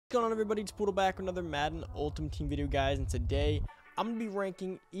going on, everybody? It's Poodle back with another Madden Ultimate Team video, guys, and today I'm going to be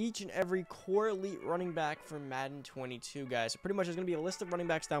ranking each and every core elite running back for Madden 22, guys. So pretty much there's going to be a list of running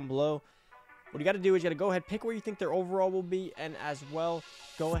backs down below. What you got to do is you got to go ahead, pick where you think their overall will be, and as well,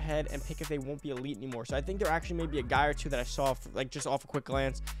 go ahead and pick if they won't be elite anymore. So I think there actually may be a guy or two that I saw, just off a quick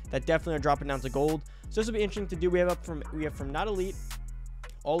glance, that definitely are dropping down to gold. So this will be interesting to do. We have from not elite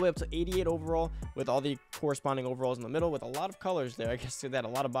all the way up to 88 overall, with all the corresponding overalls in the middle, with a lot of colors there. I guess that a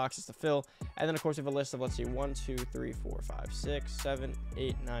lot of boxes to fill. And then of course we have a list of, let's see, 1 2 3 4 5 6 7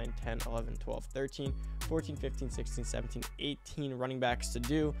 8 9 10 11 12 13 14 15 16 17 18 running backs to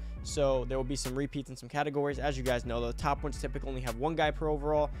do. So there will be some repeats in some categories. As you guys know, the top ones typically only have one guy per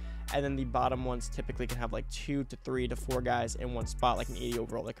overall, and then the bottom ones typically can have like 2 to 3 to 4 guys in one spot. Like an 80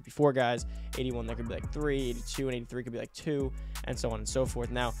 overall, that could be 4 guys. 81, that could be like 3. 82 and 83 could be like 2, and so on and so forth.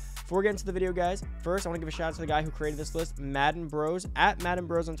 Now, before we get into the video, guys, first I want to give a shout out to the guy who created this list, Madden Bros, at Madden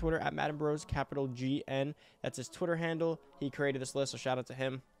Bros on Twitter, at Madden Bros, capital GN. That's his Twitter handle. He created this list, so shout out to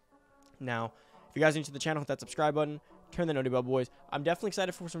him. Now, if you guys are new to the channel, hit that subscribe button, turn the notification bell, boys. I'm definitely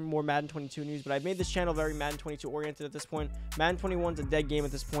excited for some more Madden 22 news, but I've made this channel very Madden 22 oriented at this point. Madden 21 is a dead game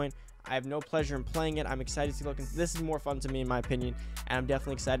at this point. I have no pleasure in playing it. I'm excited to look into this. Is more fun to me, in my opinion, and I'm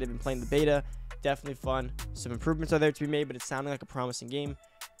definitely excited. I've been playing the beta. Definitely fun. Some improvements are there to be made, but it's sounding like a promising game.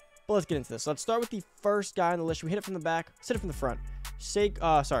 But let's get into this. So let's start with the first guy on the list. Should we hit it from the back? Let's hit it from the front.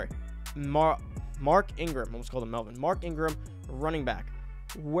 Mark Ingram. Almost called him Melvin. Mark Ingram, running back.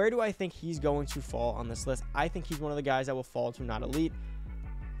 Where do I think he's going to fall on this list? I think he's one of the guys that will fall to not elite.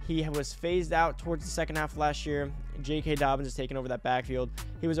 He was phased out towards the second half of last year. J.K. Dobbins has taken over that backfield.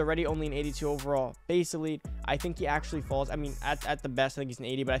 He was already only an 82 overall base elite. I think he actually falls. I mean, at the best, I think he's an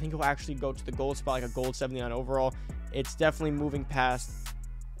 80, but I think he'll actually go to the gold spot, like a gold 79 overall. It's definitely moving past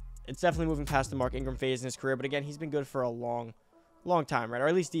the Mark Ingram phase in his career. But again, he's been good for a long time, right? Or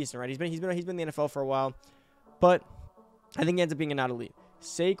at least decent, right? He's been in the NFL for a while. But I think he ends up being a not elite.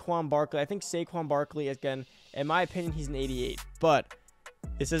 Saquon Barkley. I think Saquon Barkley, again, in my opinion, he's an 88. But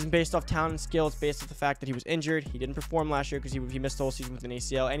this isn't based off talent and skill. It's based off the fact that he was injured. He didn't perform last year because he missed the whole season with an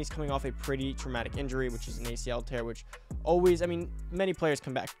ACL, and he's coming off a pretty traumatic injury, which is an ACL tear, which always, I mean, many players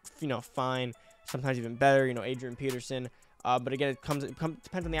come back, fine, sometimes even better, Adrian Peterson. But again, it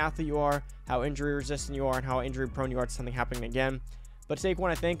depends on the athlete you are, how injury resistant you are, and how injury prone you are to something happening again. But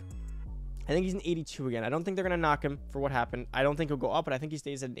Saquon, I think he's an 82 again. I don't think they're going to knock him for what happened. I don't think he'll go up, but I think he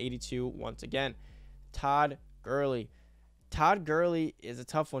stays at an 82 once again. Todd Gurley. Todd Gurley is a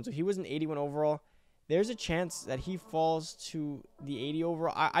tough one. So he was an 81 overall. There's a chance that he falls to the 80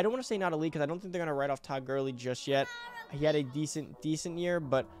 overall. I don't want to say not elite because I don't think they're going to write off Todd Gurley just yet. He had a decent year,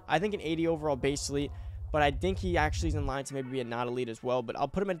 but I think an 80 overall base elite. But I think he actually is in line to maybe be a not elite as well. But I'll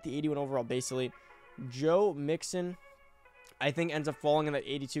put him at the 81 overall base elite. Joe Mixon, I think, ends up falling in that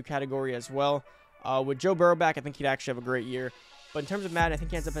 82 category as well. With Joe Burrow back, I think he'd actually have a great year. But in terms of Madden, I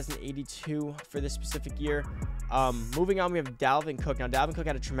think he ends up as an 82 for this specific year. Moving on, we have Dalvin Cook. Now, Dalvin Cook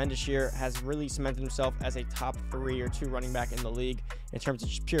had a tremendous year, has really cemented himself as a top 3 or 2 running back in the league in terms of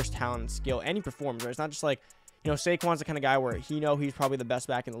just pure talent and skill. And he performs, right? It's not just like, Saquon's the kind of guy where he's probably the best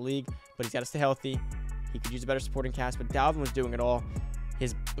back in the league, but he's got to stay healthy. He could use a better supporting cast, but Dalvin was doing it all.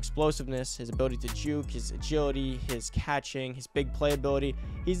 His explosiveness, his ability to juke, his agility, his catching, his big playability.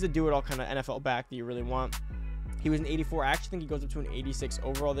 He's the do-it-all kind of NFL back that you really want. He was an 84. I actually think he goes up to an 86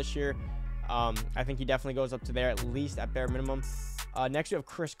 overall this year. I think he definitely goes up to there, at least at bare minimum. Next, we have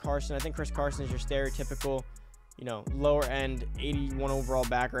Chris Carson. I think Chris Carson is your stereotypical, lower end 81 overall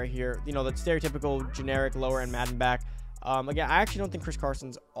back right here. The stereotypical generic lower end Madden back. Again, I actually don't think Chris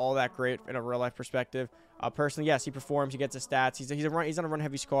Carson's all that great in a real life perspective. Personally, yes, he performs, he gets his stats. He's on a run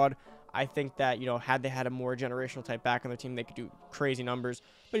heavy squad. I think that, had they had a more generational type back on their team, they could do crazy numbers.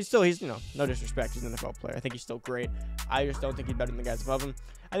 But he's no disrespect, he's an NFL player. I think he's still great. I just don't think he's better than the guys above him.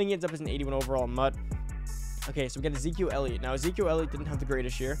 I think he ends up as an 81 overall mutt. Okay, so we got Ezekiel Elliott. Now, Ezekiel Elliott didn't have the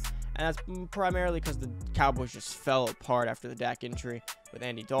greatest year, and that's primarily because the Cowboys just fell apart after the Dak injury with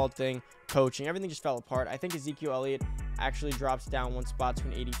Andy Dalton, coaching, everything just fell apart. I think Ezekiel Elliott actually drops down one spot to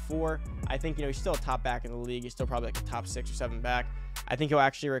an 84. I think, he's still a top back in the league. He's still probably like a top 6 or 7 back. I think he'll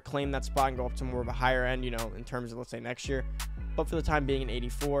actually reclaim that spot and go up to more of a higher end, in terms of, let's say, next year. But for the time being, an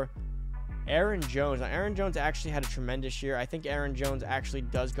 84. Aaron Jones. Now, Aaron Jones actually had a tremendous year. I think Aaron Jones actually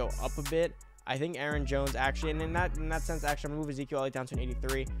does go up a bit. I think Aaron Jones actually, and in that sense, actually, I'm going to move Ezekiel Elliott down to an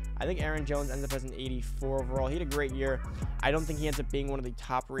 83. I think Aaron Jones ends up as an 84 overall. He had a great year. I don't think he ends up being one of the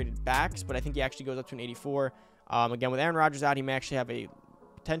top-rated backs, but I think he actually goes up to an 84. Again, with Aaron Rodgers out, he may actually have a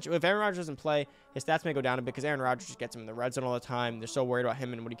potential. If Aaron Rodgers doesn't play, his stats may go down a bit because Aaron Rodgers just gets him in the red zone all the time. They're so worried about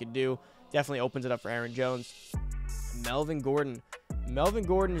him and what he could do. Definitely opens it up for Aaron Jones. Melvin Gordon. Melvin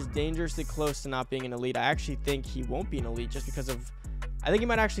Gordon is dangerously close to not being an elite. I actually think he won't be an elite just because of, I think he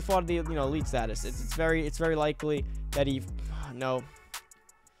might actually fall to the elite status. It's very likely that he, no.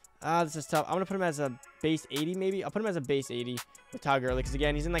 This is tough. I'm gonna put him as a base 80 maybe. I'll put him as a base 80 with Todd Gurley because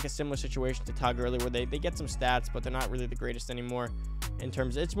again, he's in like a similar situation to Todd Gurley where they get some stats, but they're not really the greatest anymore in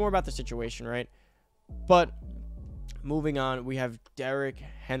terms of, it's more about the situation, right? But moving on, we have Derrick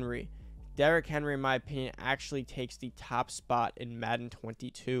Henry. Derrick Henry, in my opinion, actually takes the top spot in Madden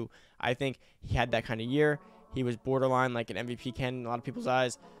 22. I think he had that kind of year. He was borderline like an MVP candidate in a lot of people's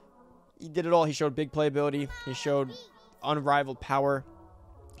eyes. He did it all. He showed big playability. He showed unrivaled power.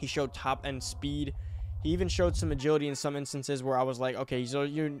 He showed top-end speed. He even showed some agility in some instances where I was like, okay, he's a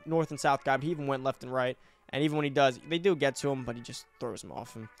north and south guy, but he even went left and right. And even when he does, they do get to him, but he just throws him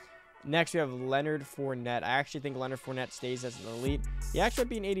off him. Next, we have Leonard Fournette. I actually think Leonard Fournette stays as an elite. He actually might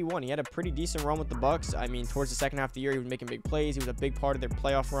be an 81. He had a pretty decent run with the Bucs. I mean, towards the second half of the year, he was making big plays. He was a big part of their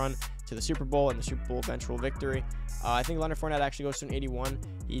playoff run to the Super Bowl and the Super Bowl eventual victory. I think Leonard Fournette actually goes to an 81.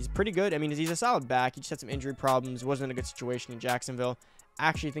 He's pretty good. I mean, he's a solid back. He just had some injury problems. Wasn't in a good situation in Jacksonville. I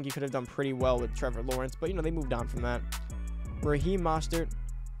actually think he could have done pretty well with Trevor Lawrence, but, they moved on from that. Raheem Mostert.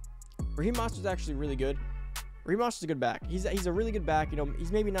 Raheem Mostert's actually really good. Raheem Mostert's a good back. He's a really good back.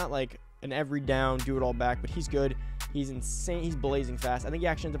 He's maybe not like an every down, do it all back, but he's good. He's insane. He's blazing fast. I think he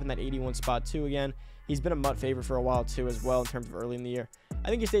actually ends up in that 81 spot too again. He's been a MUT favorite for a while too as well in terms of early in the year. I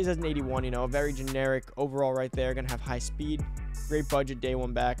think he stays as an 81, a very generic overall right there. Going to have high speed, great budget, day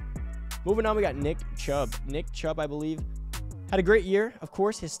one back. Moving on, we got Nick Chubb. Nick Chubb, I believe, had a great year. Of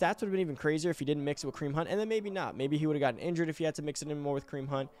course, his stats would have been even crazier if he didn't mix it with Kareem Hunt, and then maybe not. Maybe he would have gotten injured if he had to mix it in more with Kareem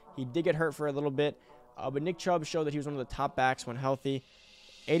Hunt. He did get hurt for a little bit, but Nick Chubb showed that he was one of the top backs when healthy.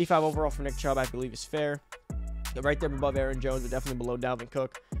 85 overall for Nick Chubb, I believe, is fair. Right there above Aaron Jones, but definitely below Dalvin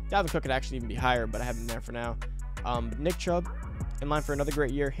Cook. Dalvin Cook could actually even be higher, but I have him there for now. But Nick Chubb, in line for another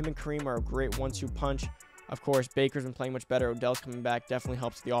great year. Him and Kareem are a great 1-2 punch. Of course, Baker's been playing much better. Odell's coming back. Definitely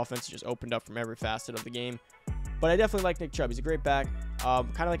helps the offense. It just opened up from every facet of the game. But I definitely like Nick Chubb. He's a great back.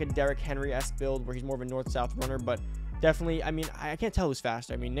 Kind of like a Derrick Henry-esque build where he's more of a north-south runner. But definitely, I mean, I can't tell who's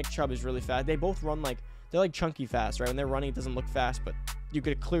faster. I mean, Nick Chubb is really fast. They both run like, they're like chunky fast, right? When they're running, it doesn't look fast, but you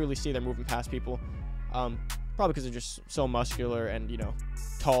could clearly see they're moving past people. Probably because they're just so muscular and,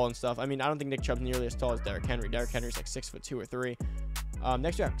 tall and stuff. I mean, I don't think Nick Chubb's nearly as tall as Derrick Henry. Derrick Henry's like 6'2" or 3.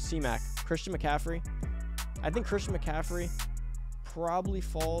 Next we have C-Mac. Christian McCaffrey. I think Christian McCaffrey probably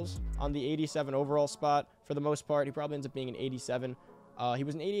falls on the 87 overall spot for the most part. He probably ends up being an 87. He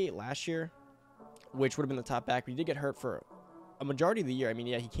was an 88 last year, which would have been the top back, but he did get hurt for a majority of the year. I mean,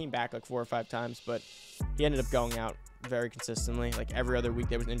 yeah, he came back like 4 or 5 times, but he ended up going out very consistently. Like every other week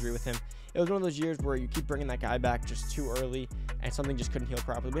there was an injury with him. It was one of those years where you keep bringing that guy back just too early and something just couldn't heal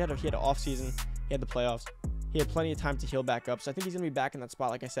properly. He had an off season. He had the playoffs. He had plenty of time to heal back up. So I think he's going to be back in that spot.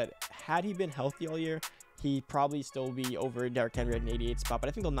 Like I said, had he been healthy all year, he'd probably still be over Derrick Henry at an 88 spot. But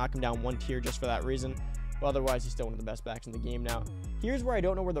I think they'll knock him down 1 tier just for that reason. But otherwise, he's still one of the best backs in the game now. Here's where I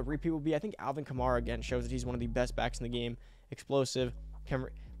don't know where the repeat will be. I think Alvin Kamara, again, shows that he's one of the best backs in the game. Explosive.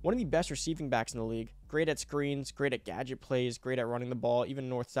 One of the best receiving backs in the league. Great at screens, great at gadget plays, great at running the ball. Even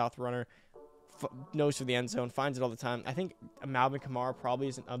north-south runner. Knows for the end zone, finds it all the time. I think Alvin Kamara probably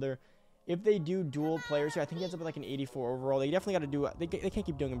is another. If they do dual players here, I think he ends up with like an 84 overall. They definitely got to do it. They can't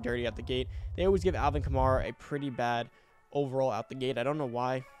keep doing him dirty at the gate. They always give Alvin Kamara a pretty bad overall out the gate. I don't know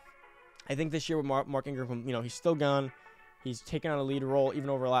why. I think this year with Mark Ingram, he's still gone. He's taken on a lead role, even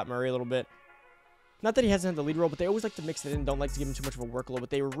over Lat Murray a little bit. Not that he hasn't had the lead role, but they always like to mix it in. Don't like to give him too much of a workload,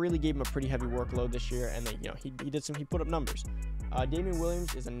 but they really gave him a pretty heavy workload this year, and he put up numbers. Damian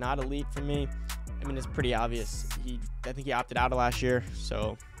Williams is a not elite for me. I mean, it's pretty obvious. I think he opted out of last year,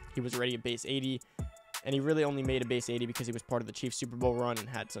 so he was already a base 80, and he really only made a base 80 because he was part of the Chiefs Super Bowl run and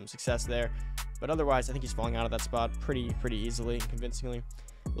had some success there. But otherwise, I think he's falling out of that spot pretty easily and convincingly.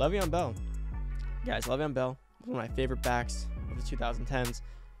 Le'Veon Bell. Guys, Le'Veon Bell, one of my favorite backs of the 2010s.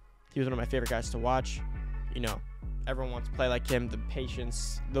 He was one of my favorite guys to watch. Everyone wants to play like him. The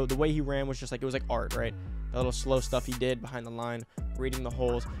patience, the way he ran was just like, it was like art, right? The little slow stuff he did behind the line, reading the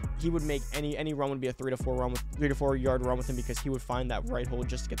holes. He would make any run would be a 3 to 4 yard run with him because he would find that right hole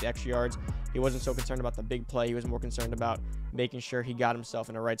just to get the extra yards. He wasn't so concerned about the big play. He was more concerned about making sure he got himself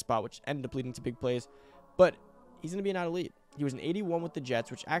in the right spot, which ended up leading to big plays. But he's going to be an elite. He was an 81 with the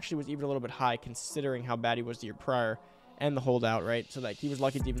Jets, which actually was even a little bit high considering how bad he was the year prior and the holdout, right? So like he was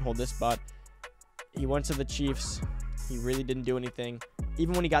lucky to even hold this spot. He went to the Chiefs. He really didn't do anything.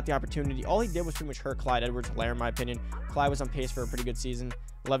 Even when he got the opportunity, all he did was pretty much hurt Clyde Edwards-Helaire, in my opinion. Clyde was on pace for a pretty good season.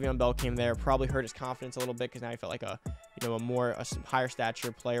 Le'Veon Bell came there, probably hurt his confidence a little bit because now he felt like a higher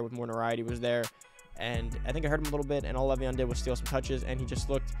stature player with more notoriety was there. and I think I hurt him a little bit, and all Le'Veon did was steal some touches, and he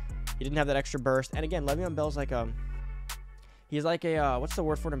didn't have that extra burst. And again, Le'Veon Bell's like he's like a what's the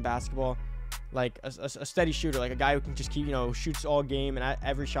word for it in basketball? Like a steady shooter, like a guy who can just keep, shoots all game, and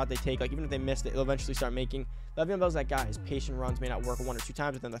every shot they take, like even if they miss it, they'll eventually start making. Le'Veon Bell's that guy. His patient runs may not work 1 or 2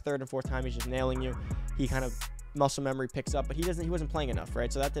 times, but then the 3rd and 4th time he's just nailing you. He kind of muscle memory picks up, but he wasn't playing enough,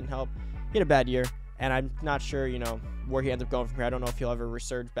 right? So that didn't help. He had a bad year, and I'm not sure, where he ends up going from here. I don't know if he'll ever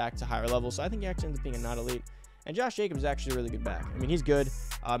resurge back to higher levels. So I think he actually ends up being a not elite. And Josh Jacobs is actually a really good back. I mean, he's good.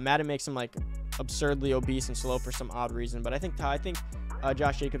 Madden makes him like absurdly obese and slow for some odd reason, but I think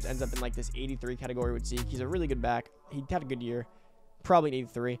Josh Jacobs ends up in like this 83 category with Zeke. He's a really good back. He had a good year, probably an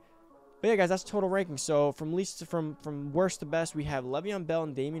 83. But yeah, guys, that's total ranking. So from worst to best, we have Le'Veon Bell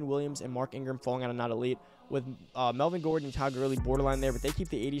and Damian Williams and Mark Ingram falling out of not elite, with Melvin Gordon and Todd Gurley borderline there, but they keep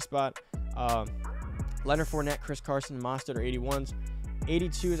the 80 spot. Leonard Fournette, Chris Carson, and Mostert are 81s.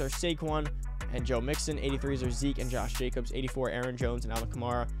 82s are Saquon and Joe Mixon. 83s are Zeke and Josh Jacobs. 84, Aaron Jones and Alvin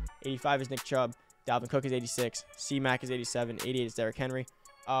Kamara. 85 is Nick Chubb. Dalvin Cook is 86. C-Mac is 87. 88 is Derrick Henry.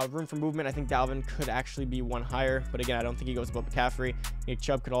 Room for movement, I think Dalvin could actually be 1 higher, but again, I don't think he goes above McCaffrey. Nick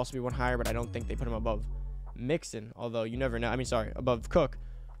Chubb could also be 1 higher, but I don't think they put him above Mixon, although you never know. I mean, sorry, above Cook.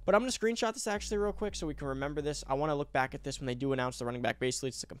 But I'm going to screenshot this actually real quick so we can remember this. I want to look back at this when they do announce the running back base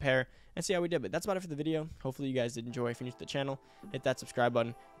leads to compare and see how we did. But that's about it for the video. Hopefully you guys did enjoy. If you're new to the channel, hit that subscribe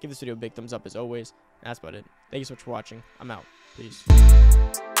button. Give this video a big thumbs up as always. That's about it. Thank you so much for watching. I'm out. Peace.